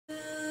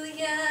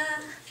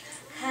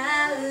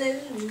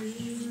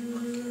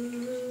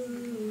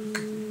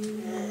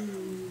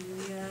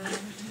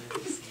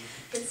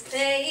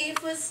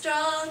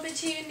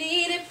that you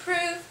needed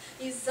proof.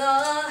 You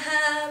saw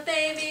her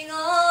bathing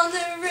on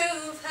the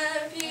roof,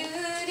 her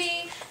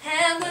beauty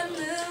and the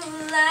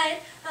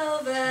moonlight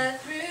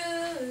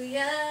overthrew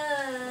ya.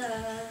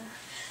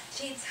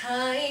 She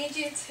tied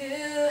you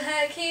to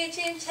her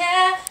kitchen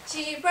chair,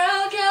 she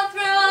broke your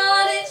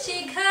throat and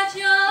she cut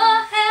your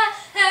hair,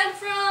 and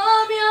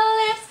from your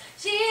lips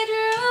she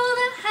drew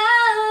the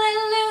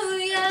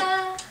hallelujah,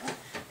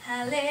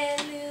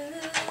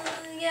 hallelujah,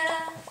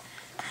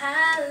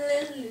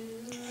 hallelujah,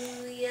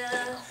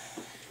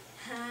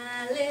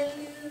 hallelujah,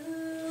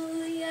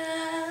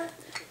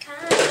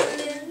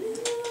 hallelujah.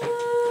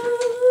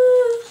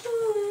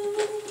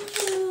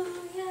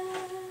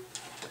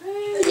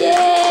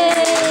 Yay!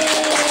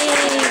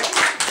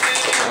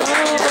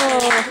 Oh,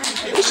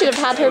 we should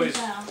have had her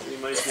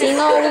sing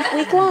all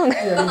week long.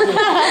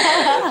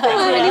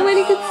 Oh,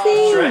 anybody could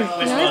sing.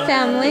 No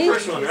family.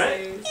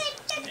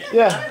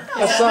 Yeah,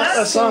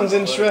 that song's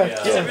in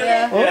Shrek.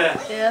 Yeah. Oh.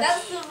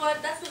 That's the one.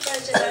 That's the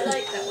version I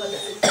like. That one.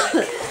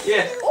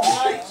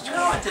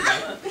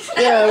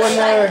 Yeah, when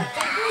they're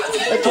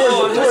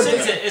who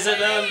sings it? Is it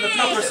the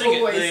proper sing it?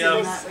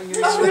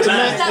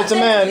 it's a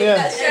man,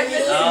 yeah.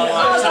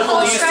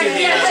 I'm used to the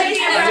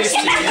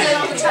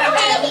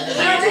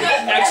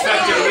X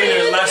Factor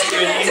winner last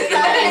year in England.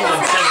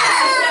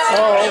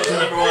 Oh,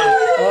 okay.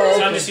 #1.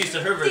 So I'm just used to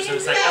her version, so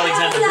it's like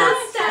Alexander Burke.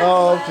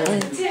 Oh, okay.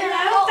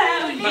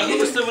 But who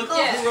was the one who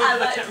wrote it?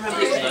 I can't remember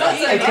his name.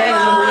 I can't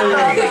remember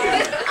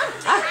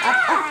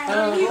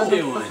the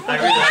name. I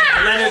read that.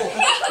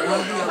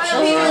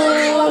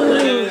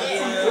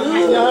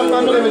 Yeah,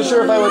 I'm not even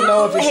sure if I would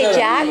know if he said Hey,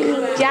 Jack.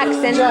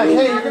 Jackson. Jack,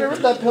 hey, you're gonna rip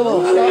that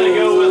pillow.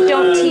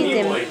 Don't tease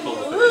him.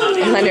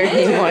 Leonard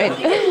Nimoy.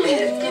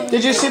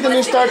 Did you see the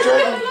new Star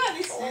Trek?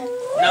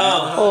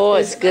 No. Oh,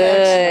 it's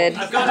good.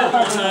 I've got it on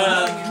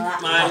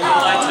my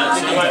iPad,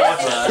 so I might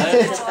watch that.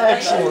 It's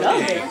excellent.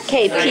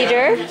 Okay,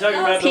 Peter.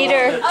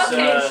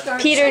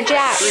 Peter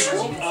Jack.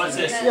 Oh, it's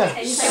this. Yeah. Have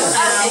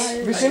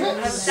you seen it?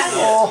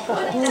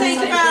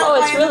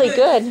 Oh, it's really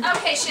good.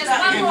 Okay, she has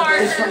one more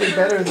It's probably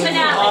better than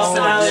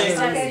finale.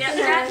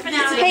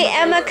 Hey,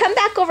 Emma, come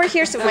back over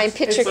here so my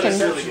picture can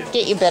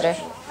get you better.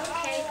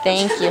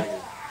 Thank you.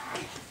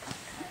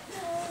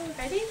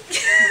 Ready?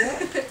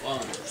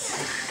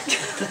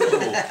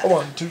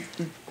 1, 2,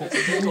 3, 4.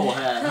 Go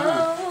ahead.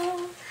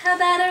 Oh, how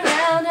about a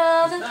round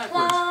of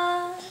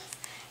applause?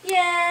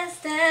 Yeah,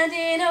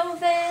 standing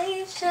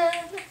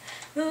ovation.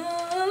 Ooh,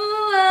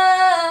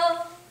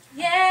 oh,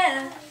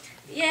 yeah,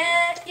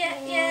 yeah, yeah,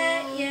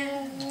 yeah,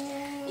 yeah.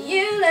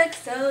 You look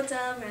so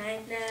dumb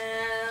right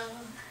now,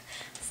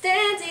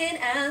 standing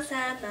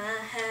outside my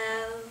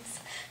house,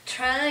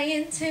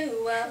 trying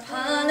to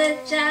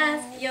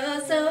apologize.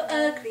 You're so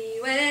ugly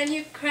when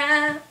you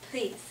cry.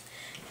 Please,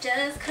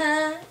 just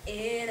cut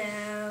it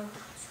out.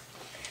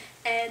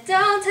 And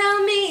don't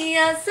tell me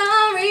you're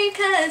sorry,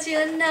 'cause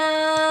you're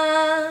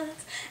not.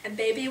 And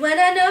baby, when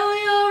I know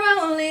you're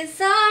only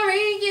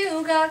sorry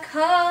you got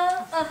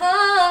caught,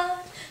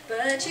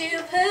 but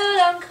you put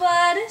on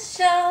quite a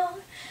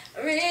show,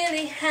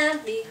 really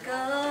had me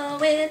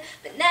going.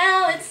 But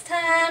now it's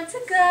time to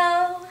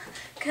go,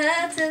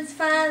 curtains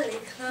finally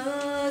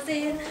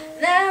closing.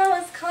 That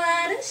was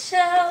quite a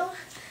show,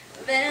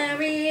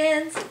 very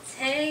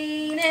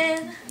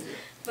entertaining,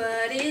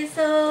 but it's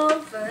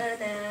over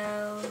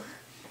now.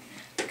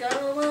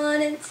 Go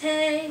on and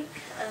take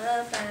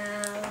a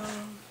bow.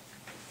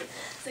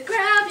 So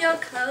grab your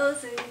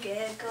clothes and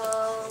get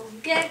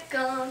gone, get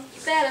gone.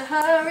 You better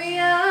hurry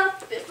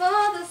up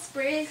before the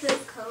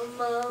sprinklers come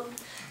on,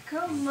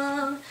 come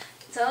on.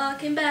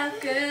 Talking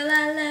about girl,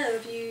 I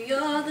love you,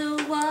 you're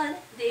the one.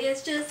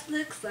 This just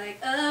looks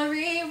like a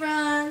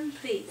rerun.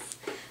 Please,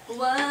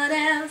 what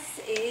else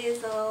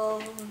is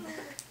on?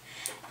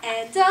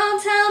 And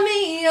don't tell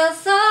me you're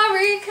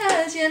sorry,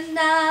 'cause you're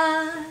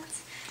not.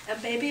 And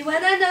baby,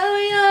 when I know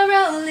you're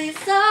only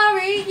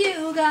sorry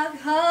you got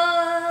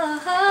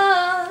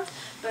caught,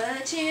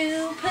 but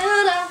you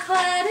put on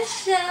quite a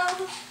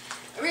show,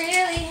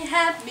 really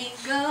had me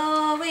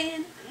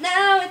going.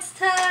 Now it's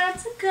time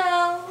to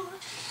go,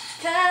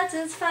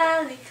 curtains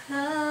finally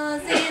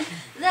closing.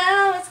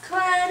 That was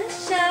quite a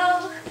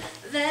show,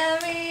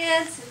 very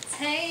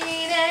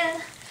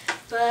entertaining,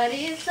 but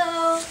it's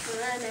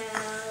over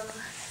now.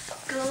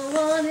 Go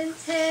on and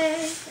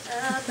take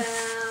a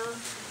bow.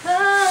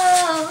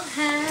 Oh,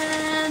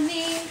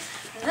 honey,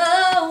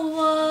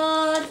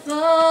 award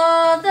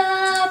for the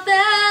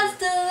best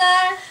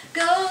delight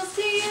goes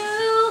to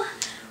you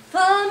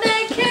for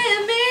making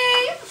me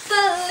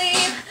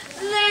believe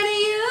that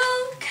you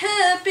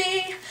could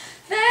be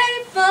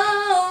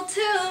faithful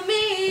to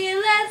me.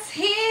 Let's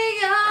hear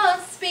your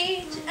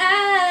speech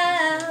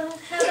out.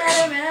 How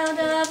about a round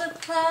of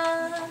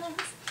applause?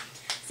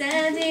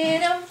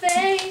 Standing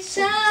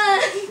ovation.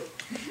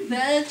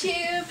 But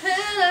you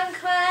put on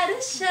quite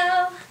a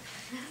show,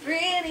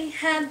 really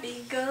had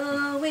me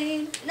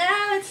going.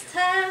 Now it's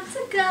time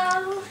to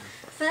go,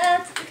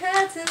 but the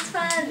curtains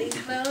finally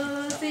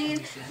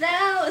closing.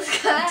 That was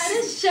quite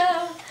a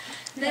show,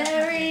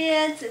 very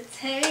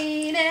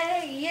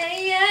entertaining, yeah,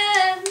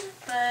 yeah.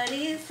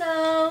 funny song.